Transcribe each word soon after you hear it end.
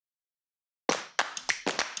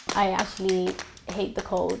I actually hate the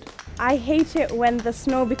cold. I hate it when the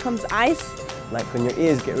snow becomes ice. Like when your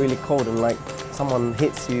ears get really cold and like someone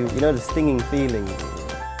hits you, you know, the stinging feeling.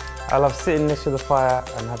 I love sitting next to the fire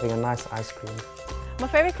and having a nice ice cream. My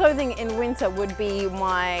favourite clothing in winter would be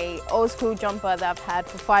my old school jumper that I've had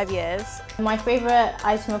for 5 years. My favourite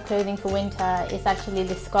item of clothing for winter is actually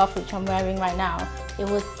this scarf which I'm wearing right now. It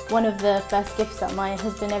was one of the first gifts that my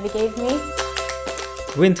husband ever gave me.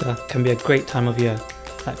 Winter can be a great time of year,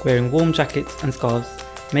 like wearing warm jackets and scarves,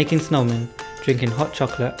 making snowmen, drinking hot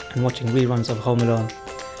chocolate and watching reruns of Home Alone.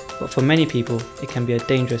 But for many people, it can be a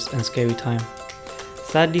dangerous and scary time.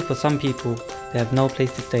 Sadly for some people, they have no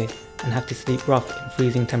place to stay and have to sleep rough in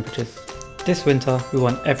freezing temperatures. This winter, we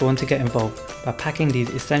want everyone to get involved by packing these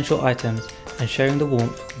essential items and sharing the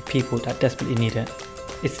warmth with people that desperately need it.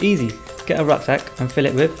 It's easy. Get a rucksack and fill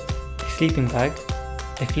it with a sleeping bag,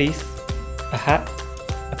 a fleece, a hat,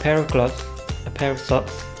 a pair of gloves, a pair of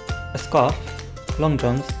socks, a scarf, long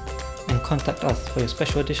johns, and contact us for your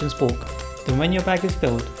special edition spork. Then when your bag is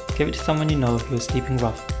filled, give it to someone you know who is sleeping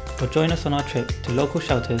rough, or join us on our trips to local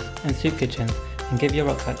shelters and soup kitchens and give your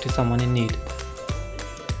rucksack to someone in need.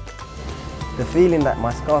 The feeling that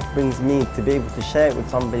my scarf brings me to be able to share it with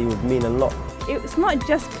somebody would mean a lot. It's not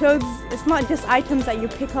just clothes, it's not just items that you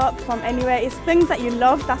pick up from anywhere, it's things that you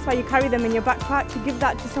love, that's why you carry them in your backpack. To give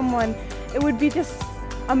that to someone, it would be just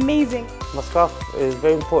amazing. My scarf is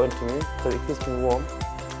very important to me because it keeps me warm,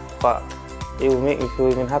 but it will make me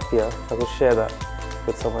feel even happier if I could share that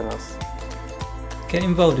with someone else. Get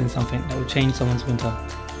involved in something that will change someone's winter.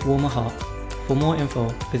 Warm a heart. For more info,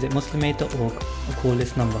 visit muslimaid.org or call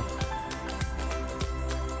this number.